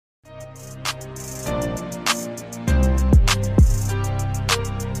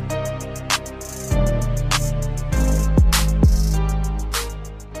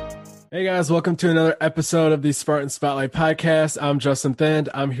Hey guys, welcome to another episode of the Spartan Spotlight Podcast. I'm Justin Thind.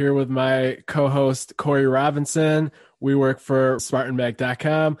 I'm here with my co-host Corey Robinson. We work for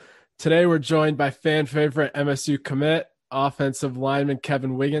SpartanMag.com. Today we're joined by fan favorite MSU commit, offensive lineman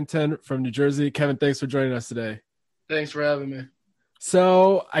Kevin Wigenton from New Jersey. Kevin, thanks for joining us today. Thanks for having me.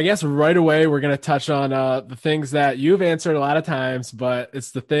 So I guess right away we're going to touch on the things that you've answered a lot of times, but it's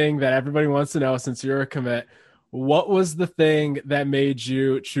the thing that everybody wants to know since you're a commit. What was the thing that made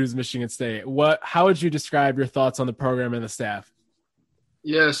you choose Michigan State? How would you describe your thoughts on the program and the staff?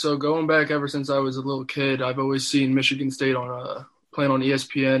 Yeah, so going back ever since I was a little kid, I've always seen Michigan State playing on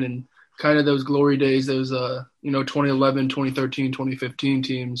ESPN and kind of those glory days, those 2011, 2013, 2015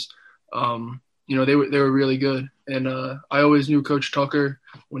 teams. They were really good, and I always knew Coach Tucker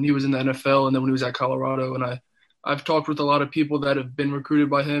when he was in the NFL, and then when he was at Colorado. And I've talked with a lot of people that have been recruited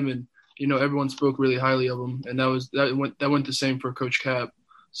by him, and everyone spoke really highly of him, and that went the same for Coach Cap.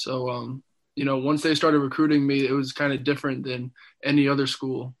 So once they started recruiting me, it was kind of different than any other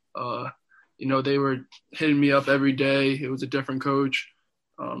school. They were hitting me up every day. It was a different coach.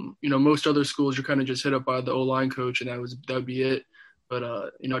 Most other schools you're kind of just hit up by the O-line coach, and that would be it. But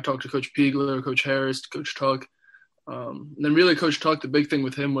I talked to Coach Piegler, Coach Harris, Coach Tuck. And then really Coach Tuck, the big thing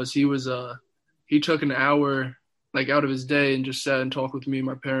with him was he took an hour out of his day and just sat and talked with me and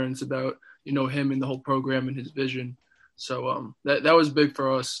my parents about, him and the whole program and his vision. So that was big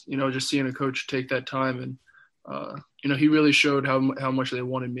for us, just seeing a coach take that time. And, he really showed how much they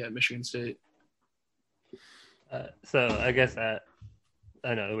wanted me at Michigan State. So I guess I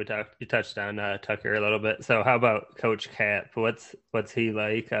know you touched on Tucker a little bit. So how about Coach Cap? What's he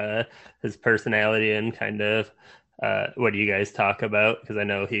like? His personality and kind of what do you guys talk about? Because I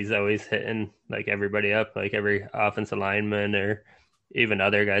know he's always hitting everybody up, every offensive lineman or even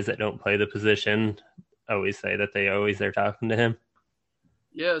other guys that don't play the position always say that they're talking to him.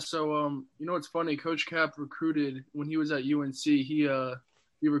 Yeah, so it's funny. Coach Cap recruited when he was at UNC. He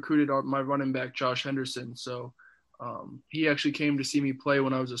recruited my running back Josh Henderson. So he actually came to see me play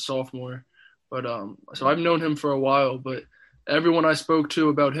when I was a sophomore. But so I've known him for a while. But everyone I spoke to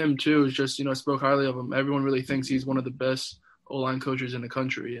about him too is just spoke highly of him. Everyone really thinks he's one of the best O-line coaches in the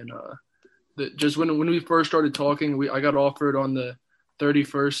country. And just when we first started talking, I got offered on the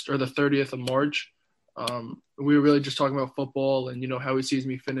 31st or the 30th of March. We were really just talking about football and how he sees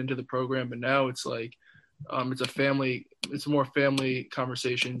me fit into the program. But now it's it's more family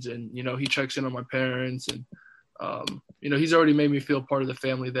conversations, and he checks in on my parents, and he's already made me feel part of the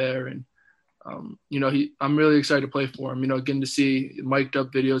family there. And I'm really excited to play for him. Getting to see mic'd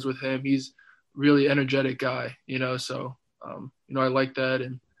up videos with him. He's really energetic guy. So I like that,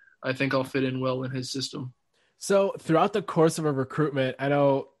 and I think I'll fit in well in his system. So throughout the course of a recruitment, I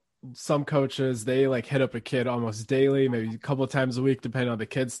know some coaches, they hit up a kid almost daily, maybe a couple of times a week, depending on the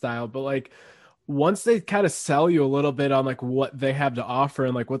kid's style. But once they kind of sell you a little bit on what they have to offer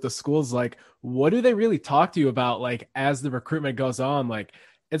and what the school's like, what do they really talk to you about as the recruitment goes on?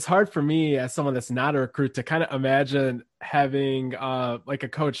 It's hard for me as someone that's not a recruit to kind of imagine having a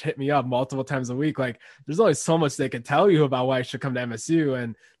coach hit me up multiple times a week. There's only so much they can tell you about why you should come to MSU.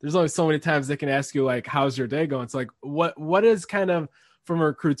 And there's only so many times they can ask you how's your day going? It's what is kind of, from a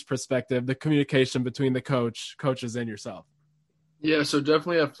recruit's perspective, the communication between the coaches and yourself? Yeah, so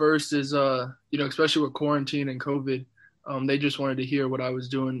definitely at first is, especially with quarantine and COVID, they just wanted to hear what I was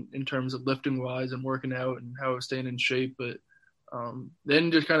doing in terms of lifting wise and working out and how I was staying in shape. But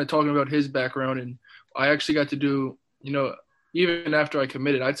then just kind of talking about his background, and I actually got to do, even after I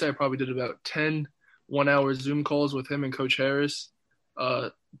committed, I'd say I probably did about 10 1-hour Zoom calls with him and Coach Harris,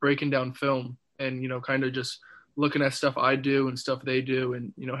 breaking down film and, kind of just looking at stuff I do and stuff they do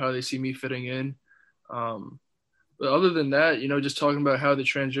and, how they see me fitting in. But other than that, just talking about how the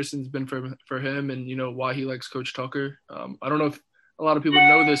transition's been for him and, why he likes Coach Tucker. I don't know if a lot of people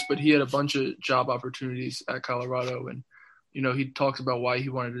know this, but he had a bunch of job opportunities at Colorado, and, he talks about why he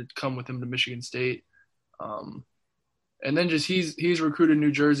wanted to come with him to Michigan State. And then just he's recruited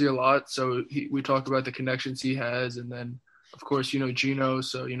New Jersey a lot, so we talk about the connections he has, and then, of course, Gino,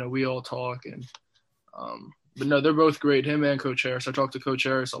 so, we all talk. And but no, they're both great, him and Coach Harris. I talk to Coach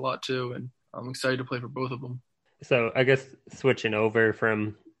Harris a lot too, and I'm excited to play for both of them. So I guess switching over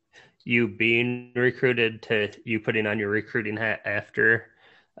from you being recruited to you putting on your recruiting hat after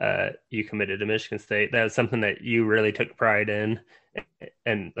you committed to Michigan State, that was something that you really took pride in.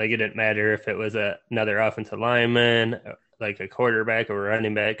 And it didn't matter if it was another offensive lineman, a quarterback or a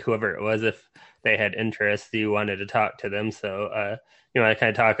running back, whoever it was, if they had interest, you wanted to talk to them. So, I kind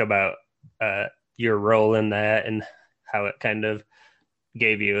of talk about your role in that and how it kind of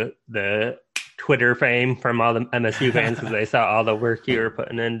gave you the Twitter fame from all the MSU fans because they saw all the work you were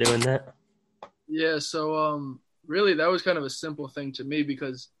putting in doing that? Yeah, so really that was kind of a simple thing to me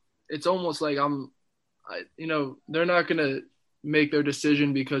because it's almost like they're not gonna make their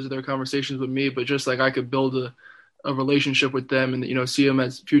decision because of their conversations with me, but just like I could build a relationship with them and see them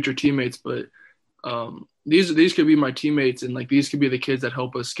as future teammates. But these could be my teammates, and like these could be the kids that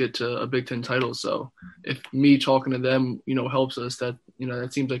help us get to a Big Ten title. So if me talking to them, helps us, that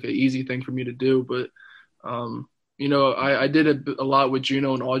seems like an easy thing for me to do. But I did a lot with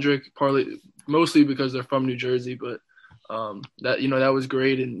Gino and Audric, partly mostly because they're from New Jersey, but that was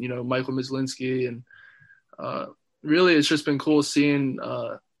great, and Michael Mislinski, and really it's just been cool seeing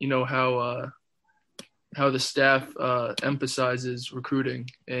how the staff emphasizes recruiting,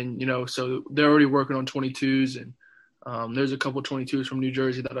 and so they're already working on 22s, and there's a couple 22s from New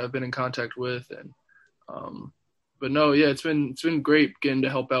Jersey that I've been in contact with, and but no, yeah, it's been great getting to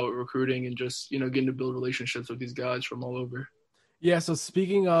help out with recruiting and just getting to build relationships with these guys from all over. Yeah, so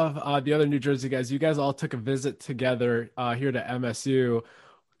speaking of the other New Jersey guys, you guys all took a visit together here to MSU.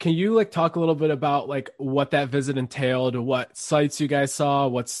 Can you like talk a little bit about like what that visit entailed, what sites you guys saw,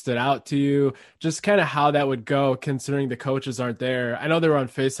 what stood out to you, just kind of how that would go considering the coaches aren't there? I know they were on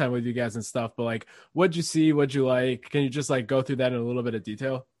FaceTime with you guys and stuff, but like what'd you see, what'd you like? Can you just like go through that in a little bit of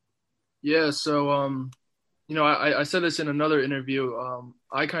detail? Yeah, so I said this in another interview.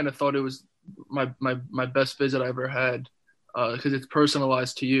 I kind of thought it was my best visit I ever had because it's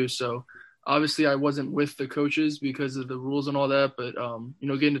personalized to you. So obviously I wasn't with the coaches because of the rules and all that, but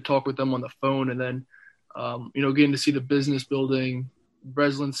getting to talk with them on the phone, and then getting to see the business building,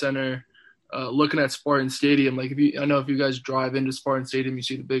 Breslin Center, looking at Spartan Stadium. Like I know if you guys drive into Spartan Stadium, you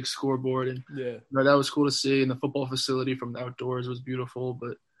see the big scoreboard, and Yeah. that was cool to see. And the football facility from the outdoors was beautiful,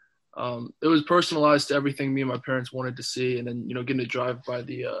 but it was personalized to everything me and my parents wanted to see. And then getting to drive by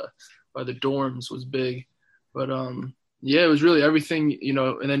the dorms was big, but yeah, it was really everything,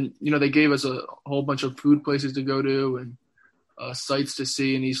 and then, they gave us a whole bunch of food places to go to and sites to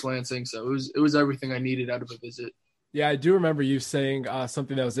see in East Lansing. So it was everything I needed out of a visit. Yeah, I do remember you saying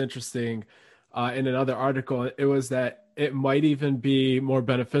something that was interesting in another article. It was that it might even be more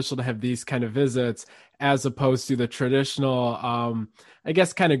beneficial to have these kind of visits as opposed to the traditional, I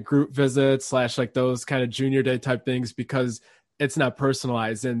guess, kind of group visits slash like those kind of junior day type things, because it's not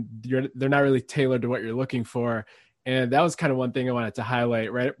personalized and they're not really tailored to what you're looking for. And that was kind of one thing I wanted to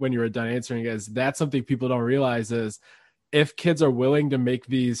highlight right when you were done answering, is that's something people don't realize is if kids are willing to make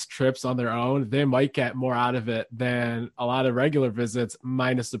these trips on their own, they might get more out of it than a lot of regular visits,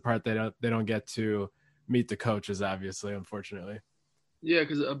 minus the part they don't get to meet the coaches, obviously, unfortunately. Yeah,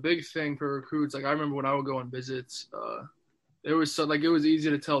 because a big thing for recruits, like I remember when I would go on visits, there was it was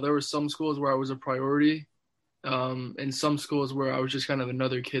easy to tell. There were some schools where I was a priority, and some schools where I was just kind of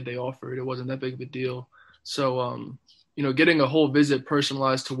another kid they offered. It wasn't that big of a deal. So, getting a whole visit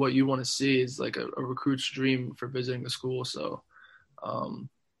personalized to what you want to see is like a recruit's dream for visiting the school. So,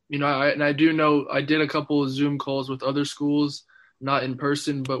 I do know I did a couple of Zoom calls with other schools, not in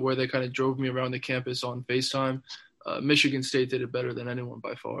person, but where they kind of drove me around the campus on FaceTime. Michigan State did it better than anyone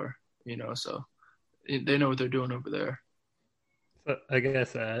by far, so they know what they're doing over there. So I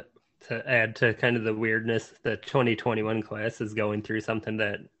guess to add to kind of the weirdness, the 2021 class is going through something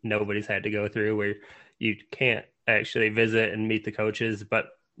that nobody's had to go through, where you can't actually visit and meet the coaches, but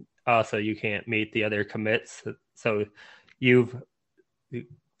also you can't meet the other commits. So you've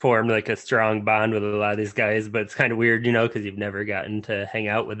formed like a strong bond with a lot of these guys, but it's kind of weird, because you've never gotten to hang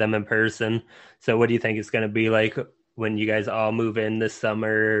out with them in person. So what do you think it's going to be like when you guys all move in this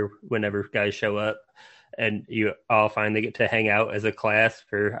summer, whenever guys show up and you all finally get to hang out as a class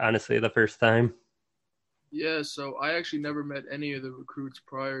for honestly the first time? Yeah, so I actually never met any of the recruits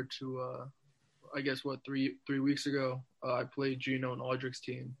prior to I guess 3 weeks ago. I played Gino and Audric's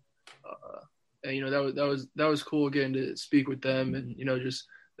team, and that was cool getting to speak with them, and just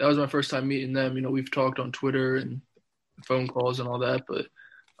that was my first time meeting them. We've talked on Twitter and phone calls and all that, but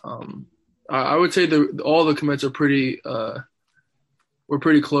I would say all the commits are we're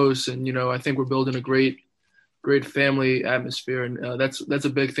pretty close, and I think we're building a great family atmosphere, and that's a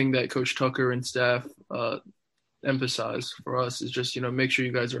big thing that Coach Tucker and staff emphasize for us, is just make sure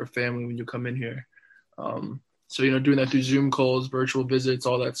you guys are a family when you come in here. So doing that through Zoom calls, virtual visits,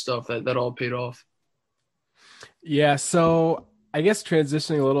 all that stuff, that all paid off. Yeah, so I guess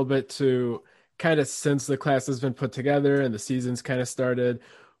transitioning a little bit to kind of since the class has been put together and the season's kind of started,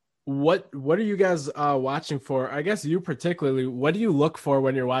 what are you guys watching for? I guess you particularly, what do you look for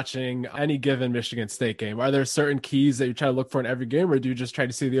when you're watching any given Michigan State game? Are there certain keys that you try to look for in every game, or do you just try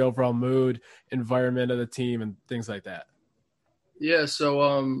to see the overall mood, environment of the team, and things like that? Yeah,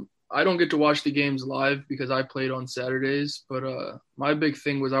 so I don't get to watch the games live because I played on Saturdays, but my big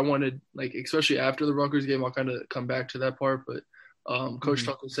thing was I wanted, like, especially after the Rutgers game, I'll kind of come back to that part, but Coach Mhm.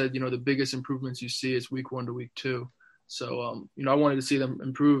 Tucker said, the biggest improvements you see is week 1 to week 2. So, I wanted to see them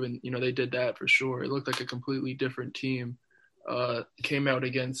improve, and, they did that for sure. It looked like a completely different team came out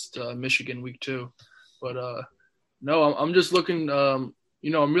against Michigan week 2. But no, I'm just looking, I'm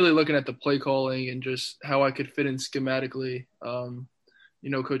really looking at the play calling and just how I could fit in schematically.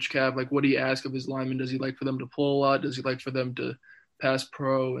 Coach Cav, like, what do you ask of his linemen? Does he like for them to pull a lot? Does he like for them to pass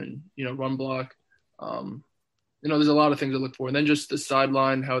pro and, run block? Um, there's a lot of things to look for. And then just the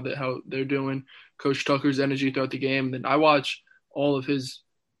sideline, how they're doing, Coach Tucker's energy throughout the game. And then I watch all of his,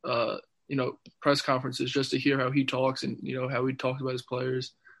 press conferences just to hear how he talks and, how he talks about his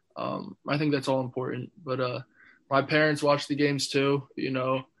players. I think that's all important. But my parents watch the games too,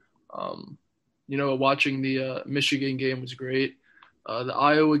 watching the Michigan game was great. The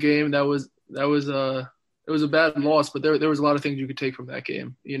Iowa game, it was a bad loss, but there was a lot of things you could take from that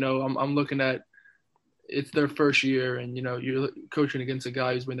game. I'm looking at, it's their first year, and you're coaching against a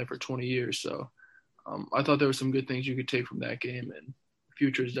guy who's been there for 20 years. So I thought there were some good things you could take from that game, and the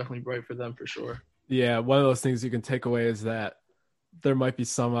future is definitely bright for them for sure. Yeah, one of those things you can take away is that there might be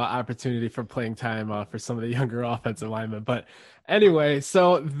some opportunity for playing time for some of the younger offensive linemen. But anyway,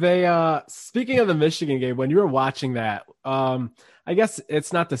 so they speaking of the Michigan game, when you were watching that, I guess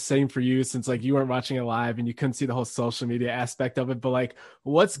it's not the same for you since like you weren't watching it live and you couldn't see the whole social media aspect of it. But like,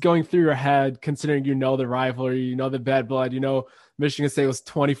 what's going through your head considering the rivalry, the bad blood, Michigan State was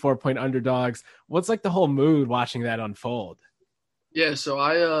 24-point underdogs. What's like the whole mood watching that unfold? Yeah, so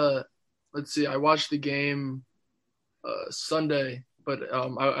I let's see, I watched the game Sunday, but I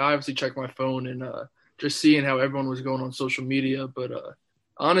obviously checked my phone and just seeing how everyone was going on social media. But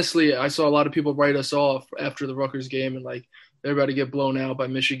honestly, I saw a lot of people write us off after the Rutgers game and like they're about to get blown out by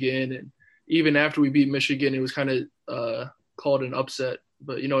Michigan. And even after we beat Michigan, it was kind of called an upset.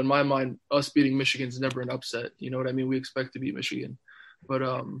 But in my mind, us beating Michigan is never an upset. You know what I mean? We expect to beat Michigan, but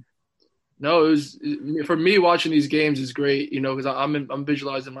no, it was for me watching these games is great. Because I'm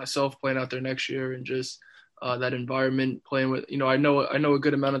visualizing myself playing out there next year and just that environment, playing with, I know a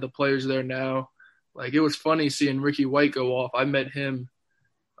good amount of the players there now. Like, it was funny seeing Ricky White go off. I met him,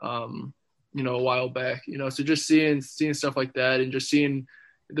 a while back, so just seeing stuff like that and just seeing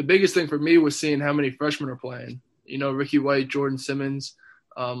the biggest thing for me was seeing how many freshmen are playing, Ricky White, Jordan Simmons,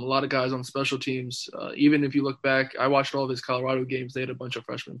 a lot of guys on special teams. Even if you look back, I watched all of his Colorado games. They had a bunch of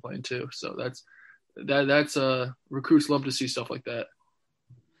freshmen playing too. So that's recruits love to see stuff like that.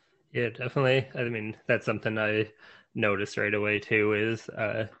 Yeah, definitely. I mean, that's something I noticed right away too, is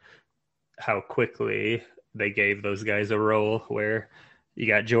how quickly they gave those guys a role where you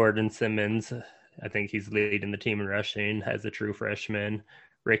got Jordan Simmons. I think he's leading the team in rushing as a true freshman.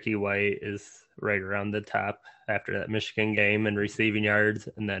 Ricky White is right around the top after that Michigan game in receiving yards.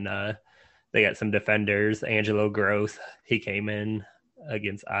 And then they got some defenders. Angelo Gross, he came in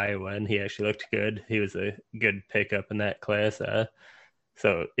against Iowa and he actually looked good. He was a good pickup in that class.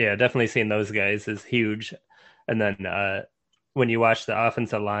 So, yeah, definitely seeing those guys is huge. And then when you watch the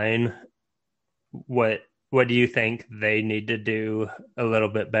offensive line, what do you think they need to do a little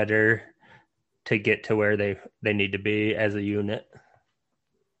bit better to get to where they need to be as a unit?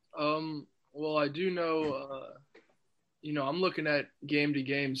 Well, I do know, I'm looking at game to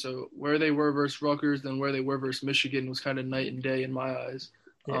game. So where they were versus Rutgers and where they were versus Michigan was kind of night and day in my eyes.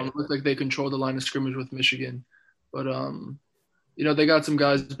 Yeah. It looked like they controlled the line of scrimmage with Michigan. But, they got some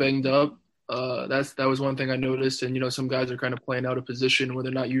guys banged up. That was one thing I noticed. And, some guys are kind of playing out of position where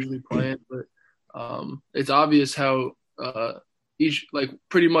they're not usually playing. But it's obvious how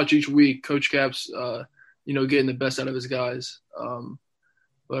pretty much each week Coach Cap's, getting the best out of his guys.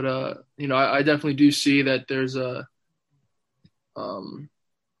 But I definitely do see that there's I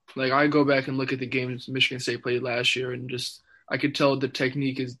go back and look at the games Michigan State played last year, and just I could tell the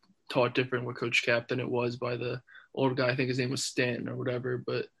technique is taught different with Coach Cap than it was by the old guy. I think his name was Stanton or whatever.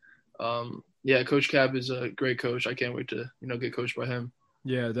 But yeah, Coach Cap is a great coach. I can't wait to get coached by him.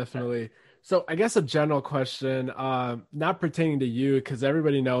 Yeah, definitely. So I guess a general question, not pertaining to you, because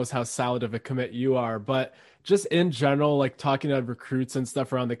everybody knows how solid of a commit you are, but just in general, like talking to recruits and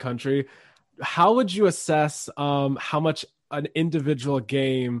stuff around the country, how would you assess how much an individual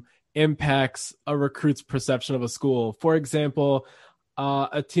game impacts a recruit's perception of a school? For example,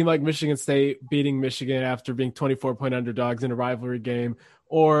 a team like Michigan State beating Michigan after being 24-point underdogs in a rivalry game,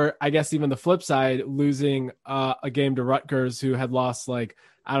 or I guess even the flip side, losing a game to Rutgers, who had lost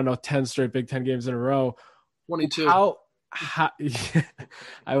 10 straight Big Ten games in a row. 22. How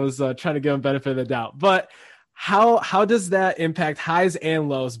I was trying to give them benefit of the doubt, but how does that impact highs and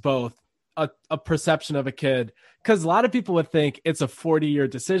lows both, a perception of a kid? Because a lot of people would think it's a 40-year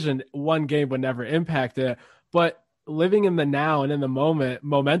decision, one game would never impact it, but living in the now and in the moment,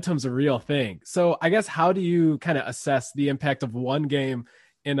 momentum's a real thing. So I guess, how do you kind of assess the impact of one game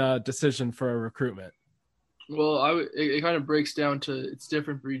in a decision for a recruitment? Well, it kind of breaks down to it's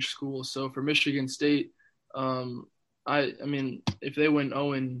different for each school. So for Michigan State, um, I mean, if they went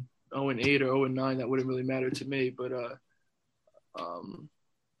 0-8 or 0-9, that wouldn't really matter to me. But um,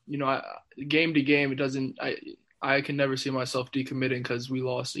 game to game, it doesn't. I can never see myself decommitting because we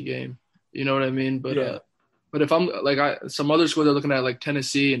lost a game. You know what I mean? Yeah. But if I'm like some other schools are looking at like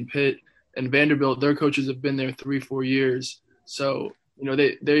Tennessee and Pitt and Vanderbilt, their coaches have been there 3-4 years, so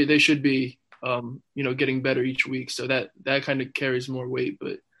they should be getting better each week. So that kind of carries more weight.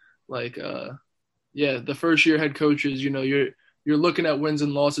 But like yeah, the first year head coaches, you're looking at wins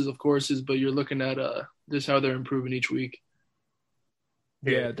and losses of courses, but you're looking at just how they're improving each week.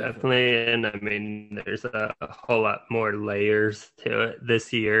 Yeah, definitely. And I mean, there's a whole lot more layers to it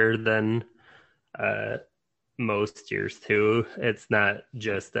this year than uh, most years too. It's not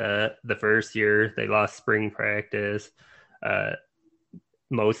just the first year they lost spring practice. Uh,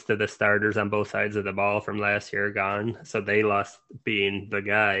 Most of the starters on both sides of the ball from last year are gone, so they lost being the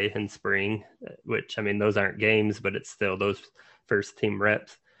guy in spring. Which, I mean, those aren't games, but it's still those first team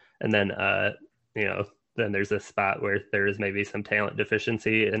reps. And then then there's a spot where there is maybe some talent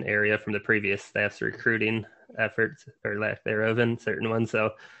deficiency, an area from the previous staff's recruiting efforts or lack thereof in certain ones.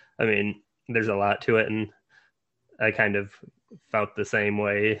 So, I mean, there's a lot to it, and I kind of felt the same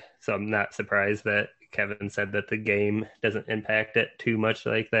way. So I'm not surprised that Kevin said that the game doesn't impact it too much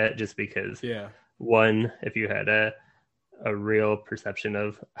like that, just because Yeah. one, if you had a real perception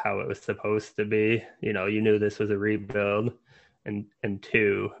of how it was supposed to be, you knew this was a rebuild, and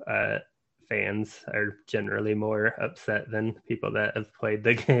two, fans are generally more upset than people that have played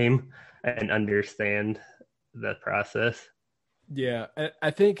the game and understand the process. Yeah,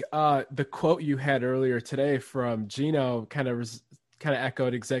 I think the quote you had earlier today from Gino kind of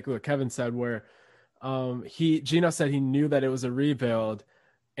echoed exactly what Kevin said, where Gino said he knew that it was a rebuild,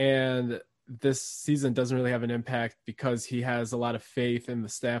 and this season doesn't really have an impact because he has a lot of faith in the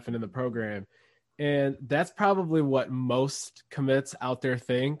staff and in the program, and that's probably what most commits out there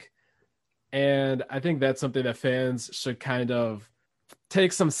think. And I think that's something that fans should kind of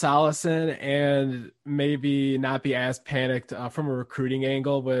take some solace in, and maybe not be as panicked from a recruiting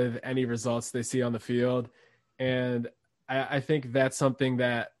angle with any results they see on the field. And I think that's something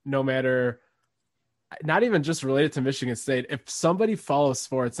that, no matter, not even just related to Michigan State, if somebody follows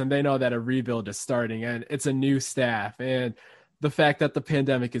sports and they know that a rebuild is starting and it's a new staff, and the fact that the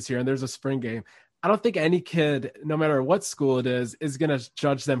pandemic is here and there's a spring game, I don't think any kid, no matter what school it is going to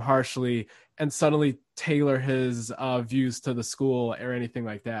judge them harshly and suddenly tailor his views to the school or anything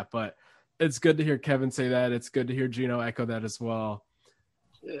like that. But it's good to hear Kevin say that. It's good to hear Gino echo that as well.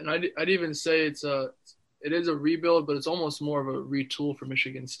 And I'd even say it is a rebuild, but it's almost more of a retool for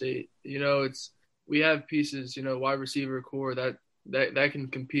Michigan State. We have pieces, wide receiver core that can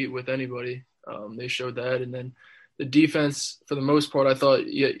compete with anybody. They showed that, and then the defense, for the most part, I thought,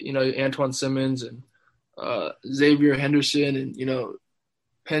 Antoine Simmons and Xavier Henderson and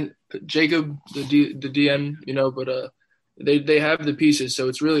Jacob the DN, but they have the pieces, so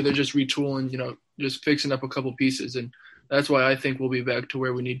it's really they're just retooling, just fixing up a couple pieces, and that's why I think we'll be back to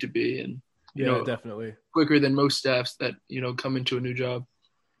where we need to be, and Definitely. quicker than most staffs that come into a new job.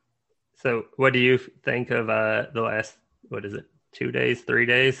 So what do you think of the last, what is it, 2 days, 3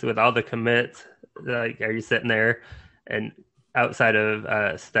 days with all the commits? Like, are you sitting there, and outside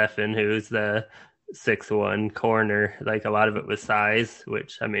of Stefan, who's the 6'1" corner, like a lot of it was size,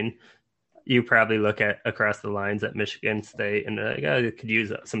 which, I mean, you probably look at across the lines at Michigan State and it could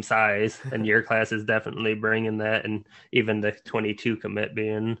use some size, and your class is definitely bringing that, and even the 22 commit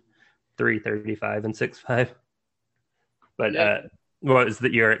being 335 and 6'5". But Yeah. what was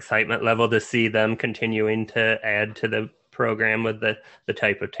your excitement level to see them continuing to add to the program with the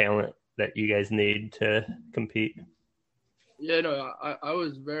type of talent that you guys need to compete? Yeah, no, I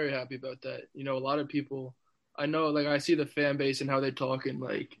was very happy about that. A lot of people, I know, like I see the fan base and how they talk, and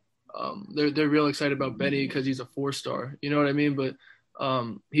like they're real excited about Benny because he's a 4-star. You know what I mean? But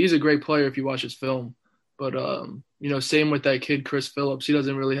he's a great player if you watch his film. But same with that kid Chris Phillips. He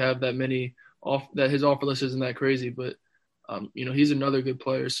doesn't really have that many his offer list isn't that crazy, but he's another good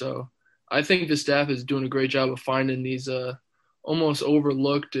player. So I think the staff is doing a great job of finding these almost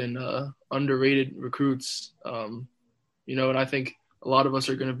overlooked and underrated recruits. And I think a lot of us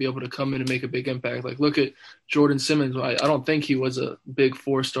are going to be able to come in and make a big impact. Like, look at Jordan Simmons. I don't think he was a big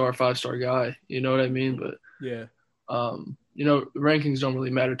 4-star, 5-star guy. You know what I mean? But, Yeah. Rankings don't really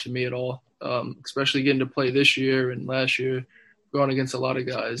matter to me at all, especially getting to play this year and last year, going against a lot of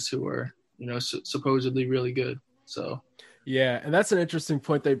guys who are, supposedly really good. So. Yeah, and that's an interesting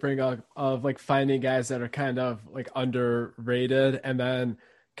point they bring up of like finding guys that are kind of like underrated, and then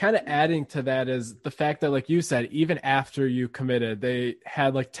kind of adding to that is the fact that, like you said, even after you committed, they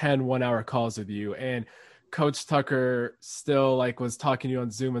had like 10 1-hour calls with you, and Coach Tucker still like was talking to you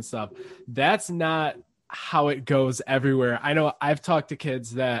on Zoom and stuff. That's not how it goes everywhere. I know I've talked to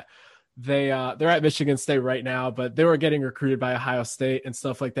kids that they're at Michigan State right now, but they were getting recruited by Ohio State and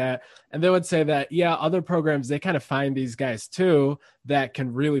stuff like that. And they would say that, yeah, other programs, they kind of find these guys too that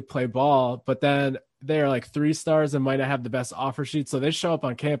can really play ball, but then they're like 3 stars and might not have the best offer sheet. So they show up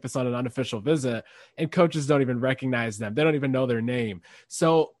on campus on an unofficial visit and coaches don't even recognize them. They don't even know their name.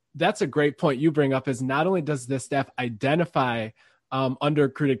 So that's a great point you bring up, is not only does this staff identify under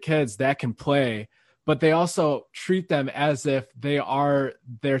recruited kids that can play, but they also treat them as if they are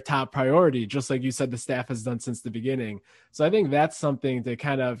their top priority, just like you said the staff has done since the beginning. So I think that's something to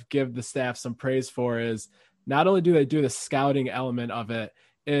kind of give the staff some praise for, is not only do they do the scouting element of it,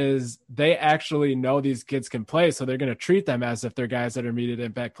 is they actually know these kids can play. So they're going to treat them as if they're guys that are immediate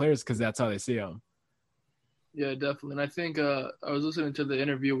impact players, because that's how they see them. Yeah, definitely. And I think I was listening to the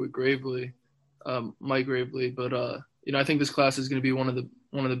interview with Gravely, Mike Gravely, but I think this class is going to be one of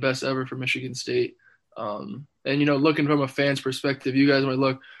the best ever for Michigan State. And looking from a fan's perspective, you guys might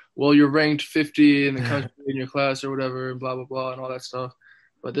look, well, you're ranked 50 in the country in your class or whatever, and blah blah blah, and all that stuff.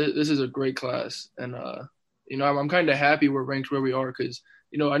 But this is a great class, and I'm kind of happy we're ranked where we are, because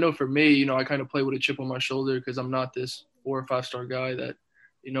I know for me, I kind of play with a chip on my shoulder because I'm not this 4 or 5-star guy that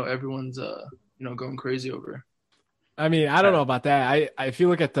everyone's going crazy over. I mean, I don't know about that. If you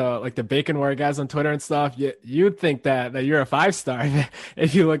look at the Bacon Ware guys on Twitter and stuff, you'd think that you're a 5-star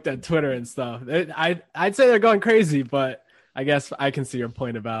if you looked at Twitter and stuff. I'd say they're going crazy, but I guess I can see your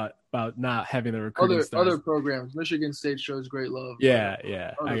point about not having the recruiting stars. Other programs. Michigan State shows great love.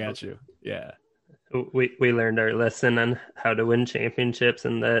 Yeah, I got you. Yeah. We learned our lesson on how to win championships,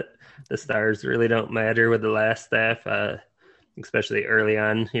 and that the stars really don't matter with the last staff, especially early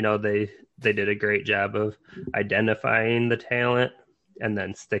on. They did a great job of identifying the talent and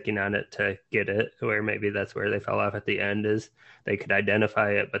then sticking on it to get it, where maybe that's where they fell off at the end, is they could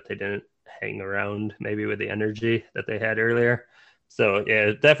identify it, but they didn't hang around maybe with the energy that they had earlier. So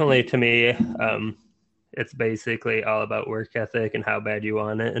yeah, definitely to me, it's basically all about work ethic and how bad you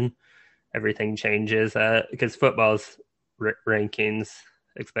want it, and everything changes because football's rankings,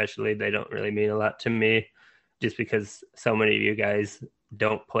 especially, they don't really mean a lot to me, just because so many of you guys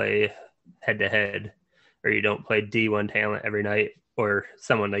don't play head-to-head, or you don't play D1 talent every night, or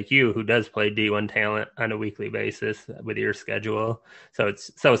someone like you who does play D1 talent on a weekly basis with your schedule. So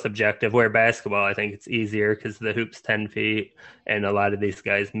it's so subjective, where basketball, I think it's easier because the hoop's 10 feet and a lot of these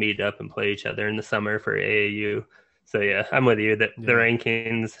guys meet up and play each other in the summer for AAU. So yeah, I'm with you that the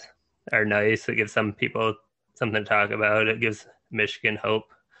rankings are nice. It gives some people something to talk about. It gives Michigan hope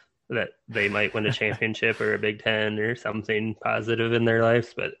that they might win a championship or a Big Ten or something positive in their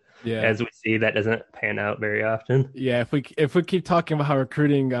lives. But as we see, that doesn't pan out very often. Yeah, if we keep talking about how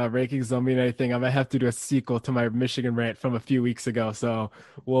recruiting rankings don't mean anything, I might have to do a sequel to my Michigan rant from a few weeks ago. So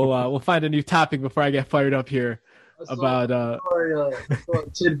we'll find a new topic before I get fired up here about. I saw a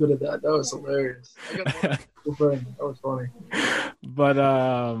tidbit of that. That was hilarious. That was funny. But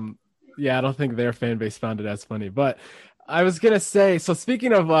yeah, I don't think their fan base found it as funny. But I was going to say, so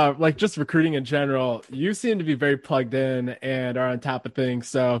speaking of like just recruiting in general, you seem to be very plugged in and are on top of things.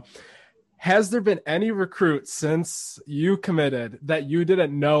 So has there been any recruit since you committed that you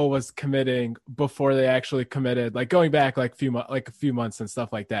didn't know was committing before they actually committed, like going back like a few months and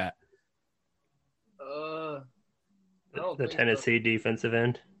stuff like that? The Tennessee defensive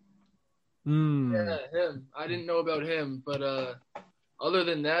end. Yeah, him. I didn't know about him, but other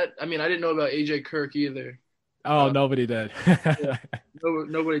than that, I mean, I didn't know about AJ Kirk either. Oh, nobody did.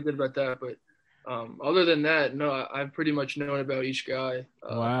 Nobody did about that. But other than that, no, I've pretty much known about each guy.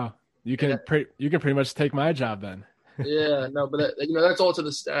 Wow, you can pretty much take my job then. Yeah, no, but that's all to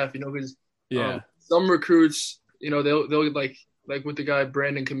the staff, because yeah, some recruits, they'll like with the guy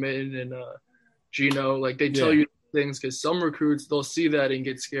Brandon committed and Gino, like they tell you things, because some recruits, they'll see that and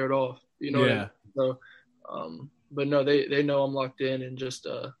get scared off. What I mean? So, but no, they know I'm locked in, and just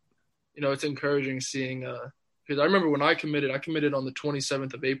it's encouraging seeing. Because I remember when I committed on the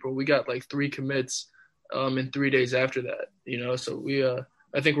 27th of April. We got like 3 commits in 3 days after that, so we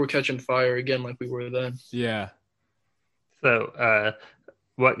I think we're catching fire again like we were then. Yeah. So,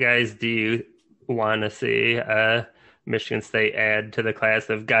 what guys do you want to see Michigan State add to the class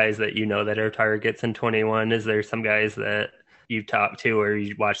of guys that you know that are targets in 21? Is there some guys that you talk to or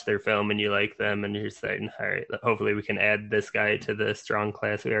you watch their film and you like them and you're saying, all right, hopefully we can add this guy to the strong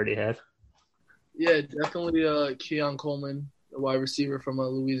class we already have? Yeah, definitely Keon Coleman, the wide receiver from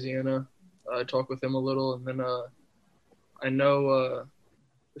Louisiana. I talked with him a little, and then I know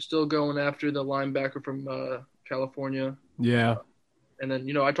we're still going after the linebacker from California. Yeah. And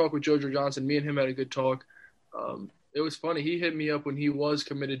then, I talked with Jojo Johnson. Me and him had a good talk. It was funny. He hit me up when he was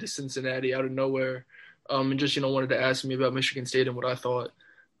committed to Cincinnati out of nowhere, and just, wanted to ask me about Michigan State and what I thought.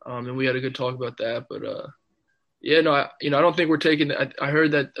 And we had a good talk about that. But, yeah, no, I don't think we're taking – I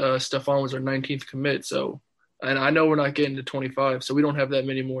heard that Stephon was our 19th commit. So, and I know we're not getting to 25, so we don't have that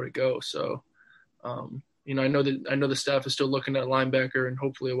many more to go. So, I know the staff is still looking at linebacker and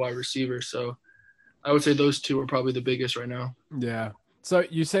hopefully a wide receiver. So, I would say those two are probably the biggest right now. Yeah. So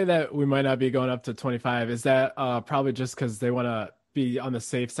you say that we might not be going up to 25. Is that probably just because they want to be on the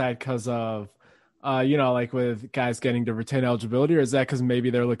safe side because of, like with guys getting to retain eligibility, or is that because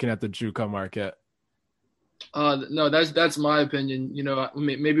maybe they're looking at the JUCO market? No, that's my opinion.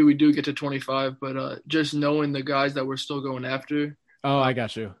 Maybe we do get to 25, but just knowing the guys that we're still going after. Oh, I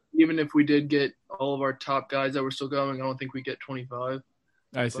got you. Even if we did get all of our top guys that we're still going, I don't think we get 25.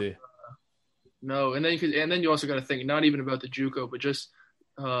 I see. No, and then you also got to think not even about the JUCO, but just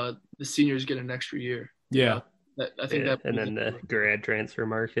the seniors get an extra year. Yeah, I think that, and then the grad transfer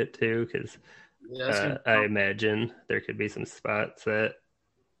market too, because I imagine there could be some spots at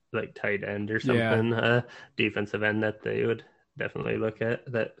like tight end or something, defensive end that they would definitely look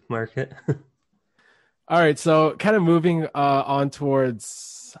at that market. All right, so kind of moving on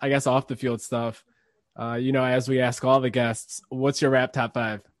towards, I guess, off the field stuff. As we ask all the guests, what's your rap top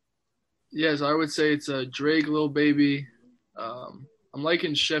 5? Yes, I would say it's Drake, Lil Baby. I'm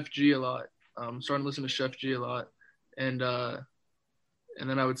liking Chef G a lot. I'm starting to listen to Chef G a lot, and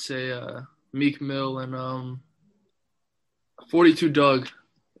then I would say Meek Mill and 42 Doug.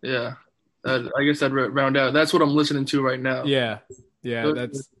 Yeah, I guess I'd round out. That's what I'm listening to right now. Yeah,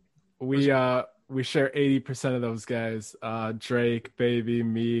 that's we share 80% of those guys. Drake, Baby,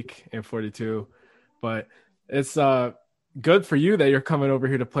 Meek, and 42. But it's good for you that you're coming over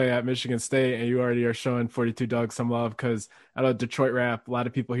here to play at Michigan State and you already are showing 42 Doug some love, because I know Detroit rap, a lot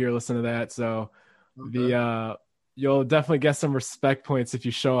of people here listen to that. So you'll definitely get some respect points if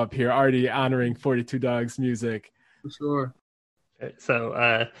you show up here already honoring 42 Doug's music. For sure.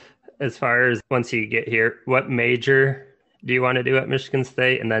 So as far as once you get here, what major do you want to do at Michigan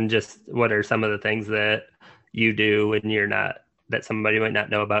State? And then just what are some of the things that you do when you're not, that somebody might not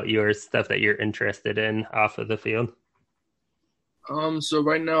know about you, or stuff that you're interested in off of the field? So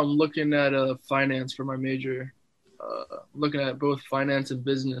right now I'm looking at finance for my major. Looking at both finance and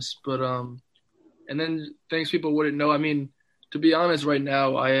business, but and then things people wouldn't know. I mean, to be honest, right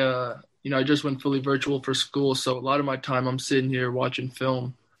now I just went fully virtual for school, so a lot of my time I'm sitting here watching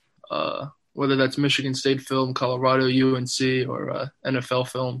film, whether that's Michigan State film, Colorado, UNC, or NFL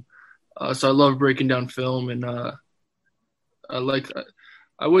film. So I love breaking down film, and I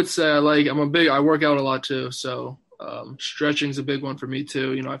would say I work out a lot too, so. Stretching's a big one for me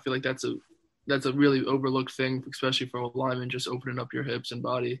too. I feel like that's a really overlooked thing, especially for a lineman, just opening up your hips and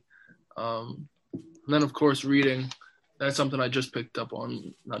body. And then of course reading. That's something I just picked up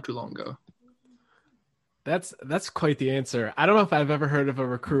on not too long ago. That's quite the answer. I don't know if I've ever heard of a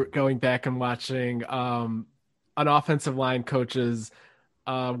recruit going back and watching an offensive line coach's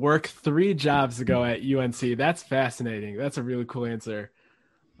work 3 jobs ago at UNC. That's fascinating. That's a really cool answer.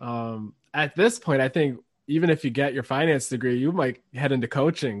 At this point, I think even if you get your finance degree, you might head into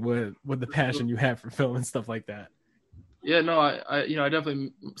coaching with the passion you have for film and stuff like that. Yeah, no, I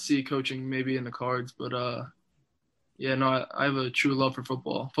definitely see coaching maybe in the cards, but yeah, no, I have a true love for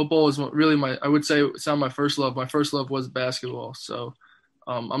football. Football is really I would say it's not my first love. My first love was basketball, so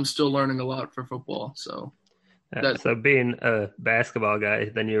I'm still learning a lot for football. So, so being a basketball guy,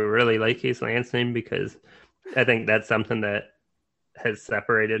 then you really like East Lansing, because I think that's something that has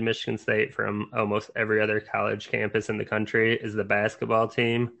separated Michigan State from almost every other college campus in the country is the basketball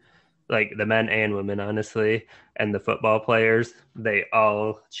team, like the men and women, honestly, and the football players. They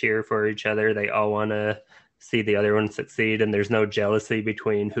all cheer for each other. They all want to see the other one succeed, and there's no jealousy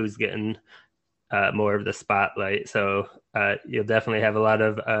between who's getting more of the spotlight. So you'll definitely have a lot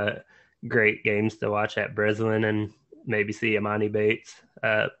of great games to watch at Breslin, and maybe see Amani Bates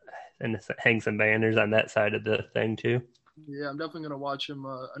and hang some banners on that side of the thing too. Yeah, I'm definitely gonna watch him.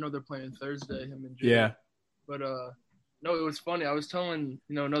 I know they're playing Thursday, him and Jay. Yeah. But no, it was funny. I was telling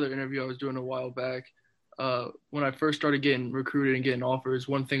another interview I was doing a while back. when I first started getting recruited and getting offers,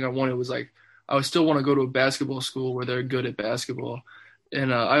 one thing I wanted was like I would still want to go to a basketball school where they're good at basketball.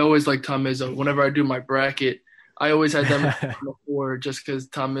 And I always liked Tom Izzo. Whenever I do my bracket, I always had them before just because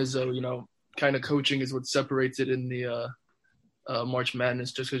Tom Izzo, kind of coaching is what separates it in the March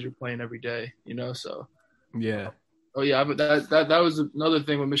Madness, just because you're playing every day, So, Yeah. oh yeah, but that was another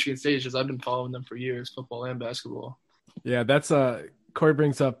thing with Michigan State is just I've been following them for years, football and basketball. Yeah, that's Corey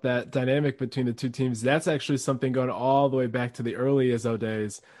brings up that dynamic between the two teams. That's actually something going all the way back to the early Izzo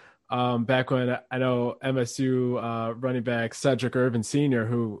days. Back when I know MSU running back Cedric Irvin Sr.,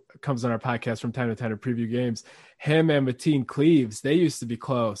 who comes on our podcast from time to time to preview games, him and Mateen Cleaves, they used to be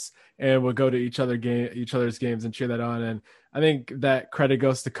close and would go to each other's games and cheer that on. And I think that credit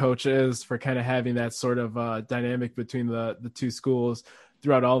goes to coaches for kind of having that sort of dynamic between the two schools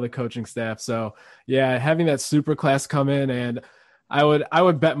throughout all the coaching staff. So yeah, having that super class come in, and I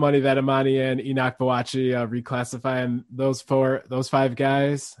would bet money that Amani and Enoch Bawachi reclassifying those five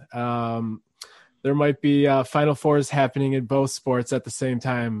guys. There might be Final Fours happening in both sports at the same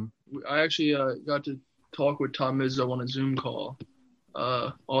time. I actually got to talk with Tom Izzo on a Zoom call.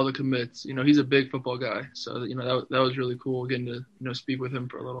 All the commits, he's a big football guy, so that was really cool getting to speak with him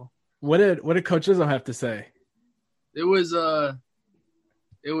for a little. What did Coach Izzo have to say? It was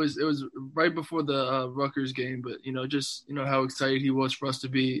right before the Rutgers game, but just how excited he was for us to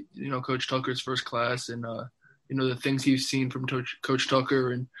be Coach Tucker's first class, and the things he's seen from Coach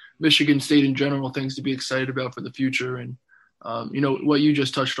Tucker and Michigan State in general, things to be excited about for the future. And what you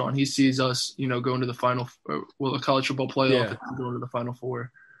just touched on, he sees us going to the final, the college football playoff, and going to the Final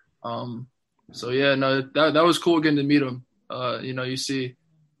Four. So yeah, no, that was cool getting to meet him.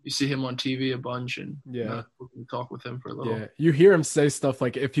 You see him on TV a bunch, and talk with him for a little. Yeah, you hear him say stuff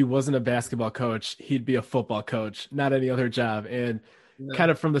like, if he wasn't a basketball coach, he'd be a football coach, not any other job. And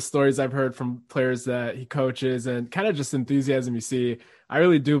kind of from the stories I've heard from players that he coaches and kind of just enthusiasm you see, I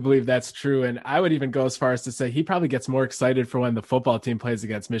really do believe that's true. And I would even go as far as to say he probably gets more excited for when the football team plays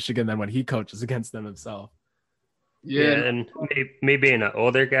against Michigan than when he coaches against them himself. Yeah, and me being an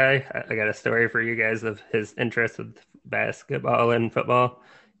older guy, I got a story for you guys of his interest with basketball and football.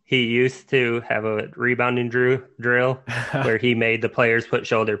 He used to have a rebounding drill where he made the players put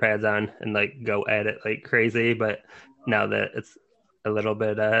shoulder pads on and like go at it like crazy. But now that it's a little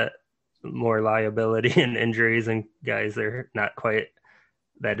bit more liability and injuries, and guys are not quite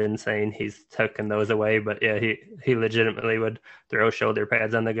that insane, he's taken those away. But yeah, he legitimately would throw shoulder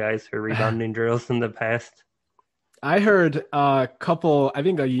pads on the guys for rebounding drills in the past. I heard I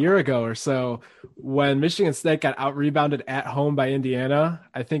think a year ago or so, when Michigan State got out-rebounded at home by Indiana.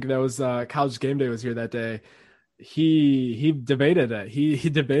 I think that was College Game Day was here that day. He debated it. He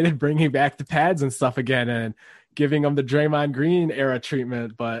debated bringing back the pads and stuff again and giving them the Draymond Green era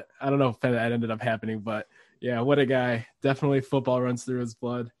treatment. But I don't know if that ended up happening. But yeah, what a guy. Definitely football runs through his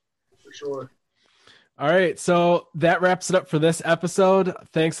blood. For sure. All right, so that wraps it up for this episode.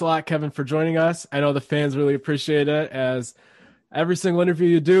 Thanks a lot, Kevin, for joining us. I know the fans really appreciate it. As every single interview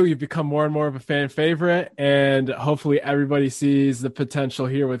you do, you become more and more of a fan favorite, and hopefully everybody sees the potential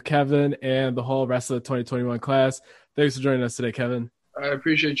here with Kevin and the whole rest of the 2021 class. Thanks for joining us today, Kevin. I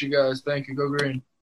appreciate you guys. Thank you. Go Green.